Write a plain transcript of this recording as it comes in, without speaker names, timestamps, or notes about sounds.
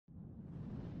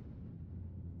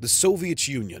The Soviet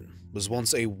Union was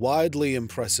once a widely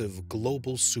impressive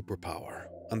global superpower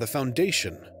and the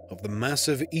foundation of the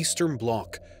massive Eastern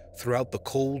Bloc throughout the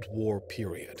Cold War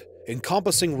period,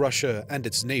 encompassing Russia and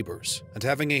its neighbors and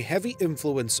having a heavy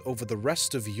influence over the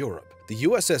rest of Europe. The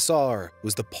USSR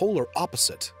was the polar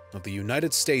opposite of the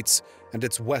United States and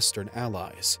its Western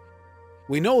allies.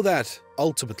 We know that,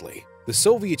 ultimately, the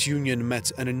Soviet Union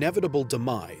met an inevitable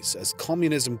demise as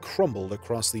communism crumbled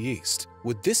across the East.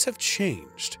 Would this have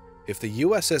changed if the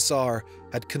USSR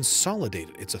had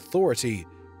consolidated its authority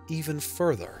even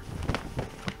further?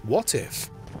 What if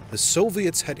the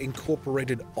Soviets had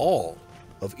incorporated all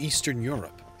of Eastern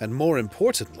Europe? And more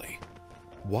importantly,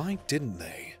 why didn't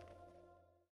they?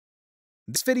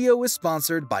 This video is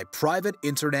sponsored by Private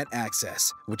Internet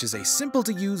Access, which is a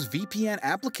simple-to-use VPN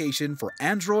application for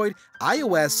Android,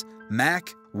 iOS,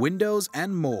 Mac, Windows,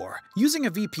 and more. Using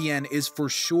a VPN is for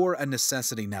sure a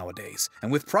necessity nowadays, and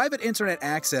with Private Internet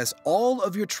Access, all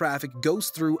of your traffic goes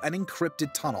through an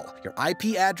encrypted tunnel. Your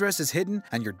IP address is hidden,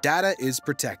 and your data is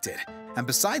protected. And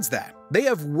besides that, they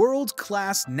have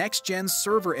world-class next-gen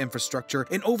server infrastructure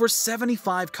in over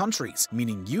 75 countries,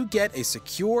 meaning you get a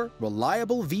secure,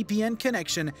 reliable VPN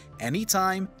connection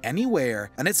anytime,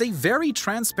 anywhere, and it's a very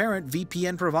transparent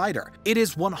VPN provider. It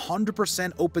is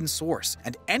 100% open source,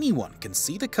 and anyone can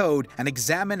see the code and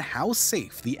examine how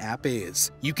safe the app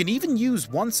is. You can even use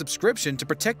one subscription to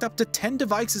protect up to 10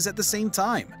 devices at the same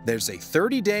time. There's a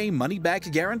 30-day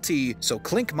money-back guarantee, so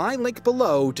click my link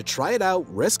below to try it out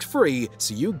risk-free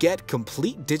so you get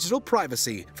complete digital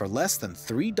privacy for less than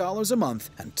 $3 a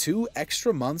month and 2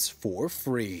 extra months for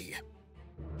free.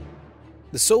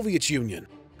 The Soviet Union,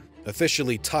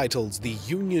 officially titled the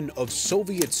Union of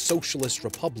Soviet Socialist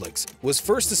Republics, was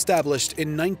first established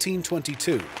in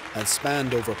 1922 and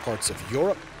spanned over parts of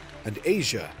Europe and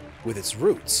Asia with its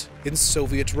roots in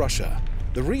Soviet Russia.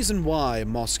 The reason why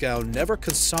Moscow never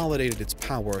consolidated its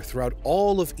power throughout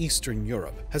all of Eastern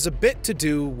Europe has a bit to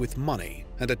do with money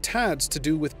and a tad to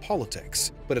do with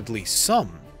politics, but at least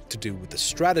some to do with the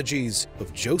strategies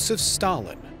of Joseph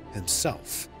Stalin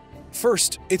himself.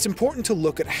 First, it's important to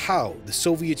look at how the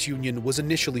Soviet Union was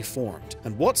initially formed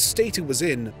and what state it was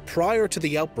in prior to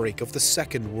the outbreak of the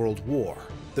Second World War.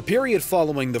 The period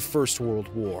following the First World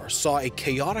War saw a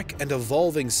chaotic and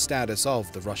evolving status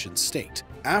of the Russian state.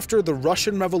 After the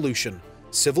Russian Revolution,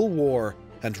 Civil War,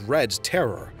 and Red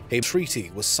Terror, a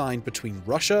treaty was signed between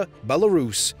Russia,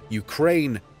 Belarus,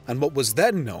 Ukraine, and what was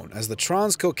then known as the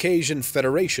Transcaucasian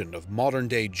Federation of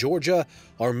modern-day Georgia,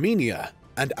 Armenia,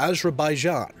 and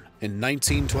Azerbaijan in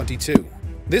 1922.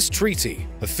 This treaty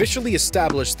officially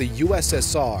established the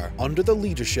USSR under the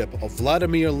leadership of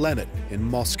Vladimir Lenin in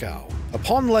Moscow.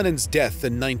 Upon Lenin's death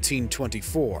in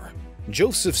 1924,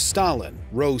 Joseph Stalin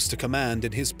rose to command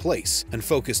in his place and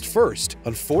focused first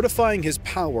on fortifying his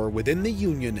power within the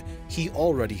union he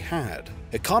already had.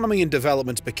 Economy and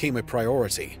development became a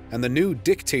priority, and the new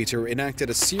dictator enacted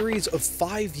a series of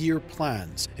 5-year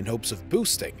plans in hopes of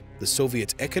boosting the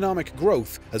Soviet economic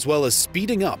growth as well as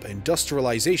speeding up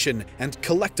industrialization and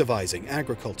collectivizing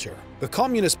agriculture. The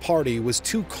Communist Party was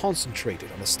too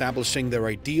concentrated on establishing their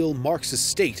ideal Marxist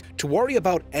state to worry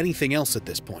about anything else at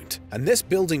this point, and this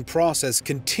building process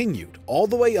continued all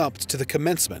the way up to the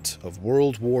commencement of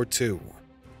World War II.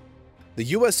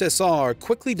 The USSR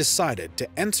quickly decided to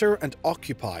enter and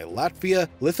occupy Latvia,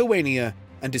 Lithuania,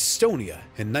 and Estonia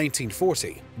in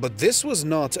 1940, but this was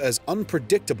not as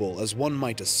unpredictable as one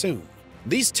might assume.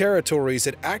 These territories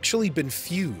had actually been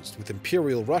fused with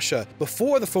Imperial Russia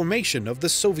before the formation of the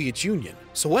Soviet Union,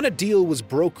 so when a deal was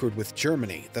brokered with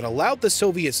Germany that allowed the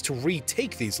Soviets to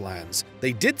retake these lands,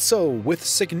 they did so with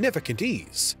significant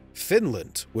ease.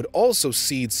 Finland would also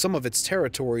cede some of its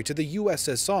territory to the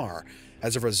USSR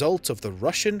as a result of the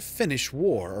Russian-Finnish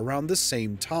War around the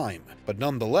same time. But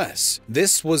nonetheless,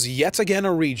 this was yet again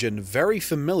a region very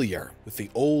familiar with the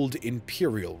old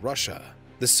Imperial Russia.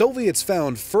 The Soviets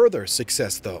found further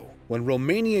success, though, when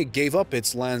Romania gave up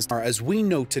its lands as we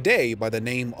know today by the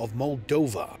name of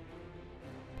Moldova.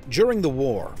 During the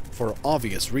war, for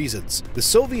obvious reasons, the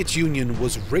Soviet Union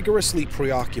was rigorously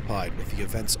preoccupied with the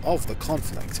events of the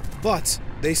conflict, but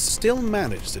they still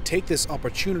managed to take this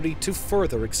opportunity to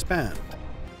further expand.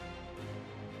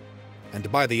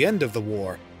 And by the end of the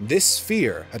war, this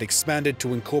sphere had expanded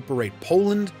to incorporate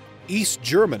Poland, East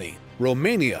Germany,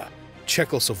 Romania,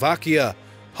 Czechoslovakia,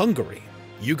 Hungary,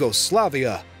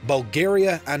 Yugoslavia,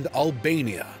 Bulgaria, and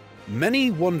Albania.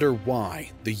 Many wonder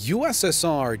why the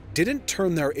USSR didn't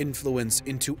turn their influence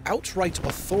into outright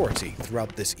authority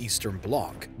throughout this Eastern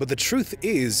Bloc, but the truth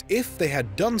is, if they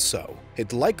had done so,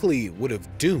 it likely would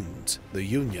have doomed the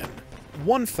Union.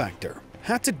 One factor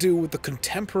had to do with the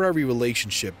contemporary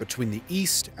relationship between the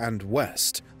East and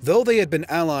West. Though they had been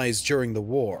allies during the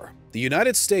war, the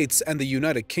United States and the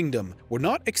United Kingdom were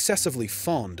not excessively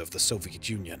fond of the Soviet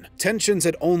Union. Tensions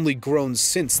had only grown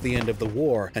since the end of the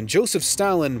war, and Joseph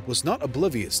Stalin was not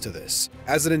oblivious to this.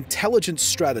 As an intelligent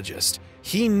strategist,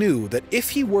 he knew that if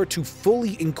he were to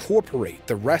fully incorporate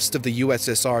the rest of the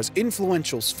USSR's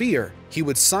influential sphere, he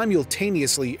would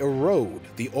simultaneously erode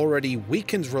the already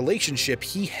weakened relationship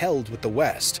he held with the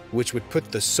West, which would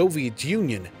put the Soviet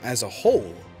Union as a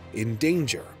whole in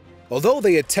danger. Although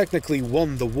they had technically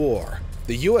won the war,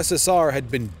 the USSR had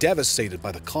been devastated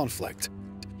by the conflict.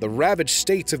 The ravaged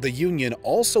states of the Union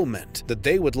also meant that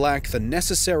they would lack the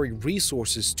necessary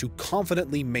resources to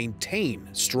confidently maintain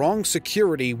strong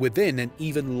security within an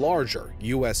even larger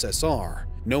USSR.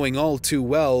 Knowing all too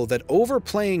well that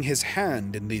overplaying his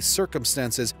hand in these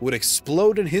circumstances would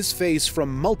explode in his face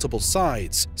from multiple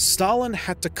sides, Stalin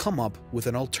had to come up with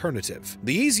an alternative.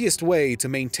 The easiest way to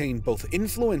maintain both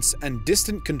influence and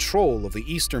distant control of the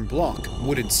Eastern Bloc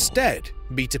would instead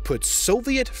be to put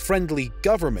Soviet-friendly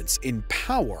governments in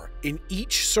power in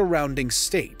each surrounding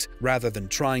state, rather than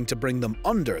trying to bring them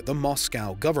under the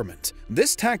Moscow government.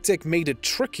 This tactic made it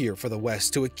trickier for the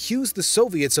West to accuse the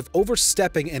Soviets of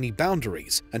overstepping any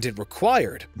boundaries, and it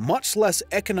required much less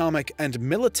economic and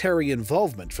military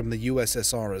involvement from the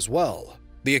USSR as well.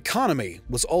 The economy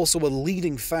was also a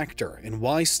leading factor in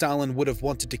why Stalin would have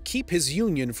wanted to keep his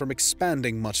union from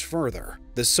expanding much further.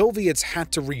 The Soviets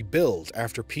had to rebuild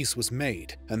after peace was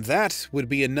made, and that would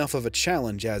be enough of a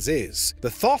challenge as is. The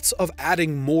thoughts of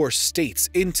adding more states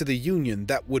into the union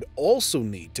that would also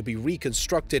need to be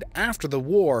reconstructed after the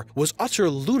war was utter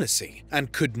lunacy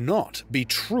and could not be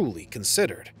truly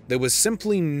considered. There was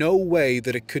simply no way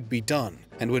that it could be done,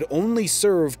 and would only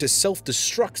serve to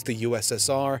self-destruct the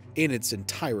USSR in its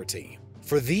entirety.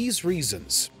 For these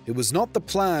reasons, it was not the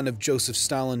plan of Joseph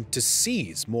Stalin to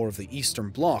seize more of the Eastern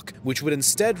Bloc, which would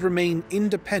instead remain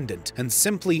independent and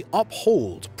simply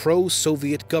uphold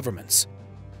pro-Soviet governments.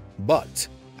 But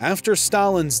after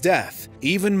Stalin's death,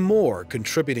 even more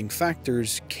contributing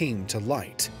factors came to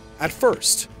light. At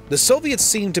first, the Soviets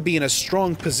seemed to be in a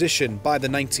strong position by the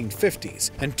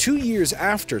 1950s, and 2 years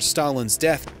after Stalin's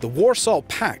death, the Warsaw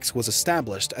Pact was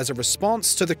established as a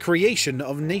response to the creation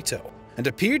of NATO, and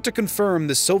appeared to confirm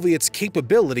the Soviets'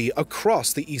 capability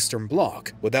across the Eastern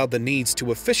Bloc, without the need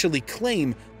to officially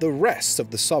claim the rest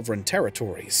of the sovereign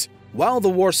territories. While the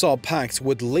Warsaw Pact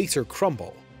would later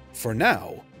crumble, for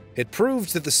now, it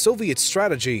proved that the Soviet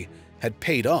strategy had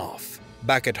paid off.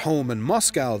 Back at home in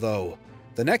Moscow, though,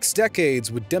 the next decades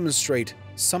would demonstrate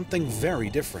something very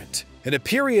different. In a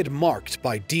period marked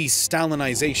by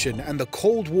de-Stalinization and the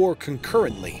Cold War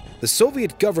concurrently, the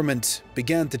Soviet government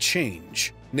began to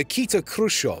change. Nikita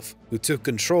Khrushchev, who took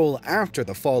control after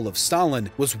the fall of Stalin,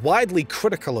 was widely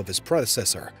critical of his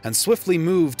predecessor and swiftly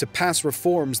moved to pass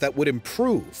reforms that would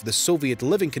improve the Soviet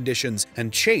living conditions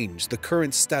and change the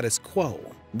current status quo.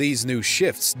 These new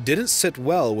shifts didn't sit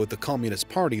well with the Communist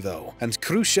Party, though, and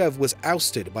Khrushchev was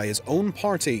ousted by his own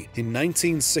party in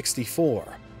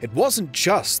 1964. It wasn't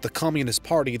just the Communist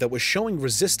Party that was showing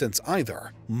resistance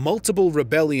either. Multiple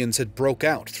rebellions had broke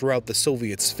out throughout the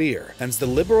Soviet sphere, and the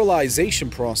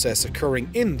liberalization process occurring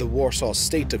in the Warsaw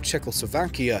state of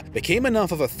Czechoslovakia became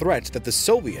enough of a threat that the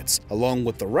Soviets, along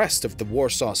with the rest of the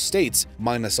Warsaw states,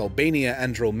 minus Albania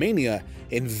and Romania,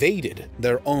 invaded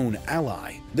their own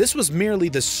ally. This was merely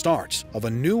the start of a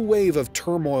new wave of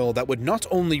turmoil that would not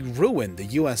only ruin the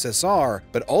USSR,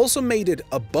 but also made it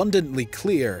abundantly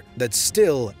clear that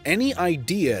still any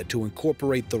idea to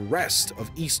incorporate the rest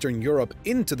of Eastern Europe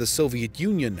into the Soviet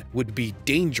Union would be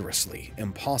dangerously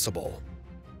impossible.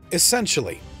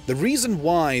 Essentially, the reason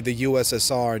why the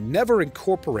USSR never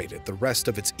incorporated the rest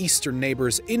of its eastern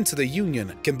neighbors into the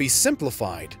Union can be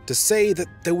simplified to say that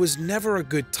there was never a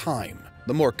good time.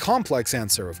 The more complex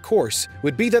answer, of course,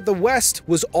 would be that the West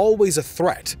was always a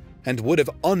threat and would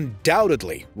have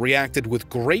undoubtedly reacted with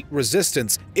great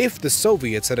resistance if the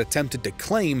Soviets had attempted to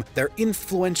claim their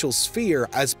influential sphere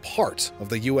as part of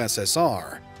the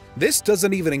USSR. This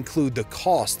doesn't even include the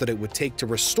cost that it would take to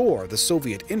restore the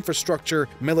Soviet infrastructure,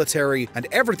 military, and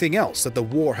everything else that the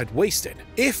war had wasted.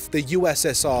 If the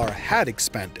USSR had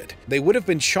expanded, they would have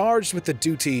been charged with the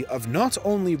duty of not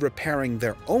only repairing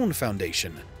their own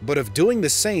foundation, but of doing the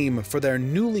same for their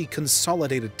newly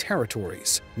consolidated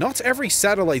territories. Not every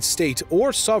satellite state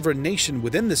or sovereign nation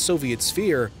within the Soviet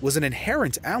sphere was an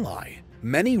inherent ally.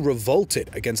 Many revolted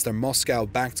against their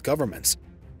Moscow-backed governments.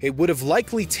 It would have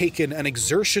likely taken an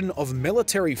exertion of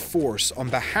military force on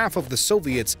behalf of the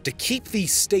Soviets to keep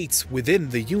these states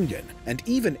within the Union, and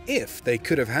even if they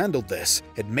could have handled this,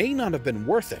 it may not have been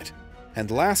worth it. And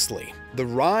lastly, the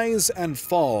rise and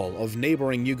fall of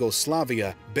neighboring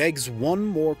Yugoslavia begs one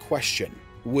more question.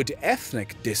 Would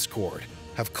ethnic discord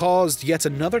have caused yet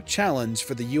another challenge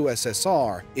for the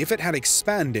USSR if it had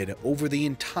expanded over the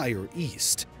entire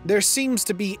East? There seems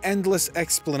to be endless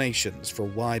explanations for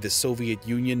why the Soviet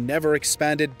Union never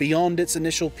expanded beyond its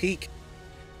initial peak.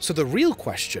 So the real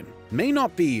question may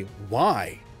not be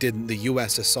why didn't the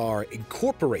USSR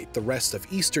incorporate the rest of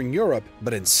Eastern Europe,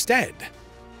 but instead,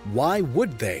 why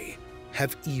would they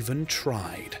have even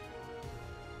tried?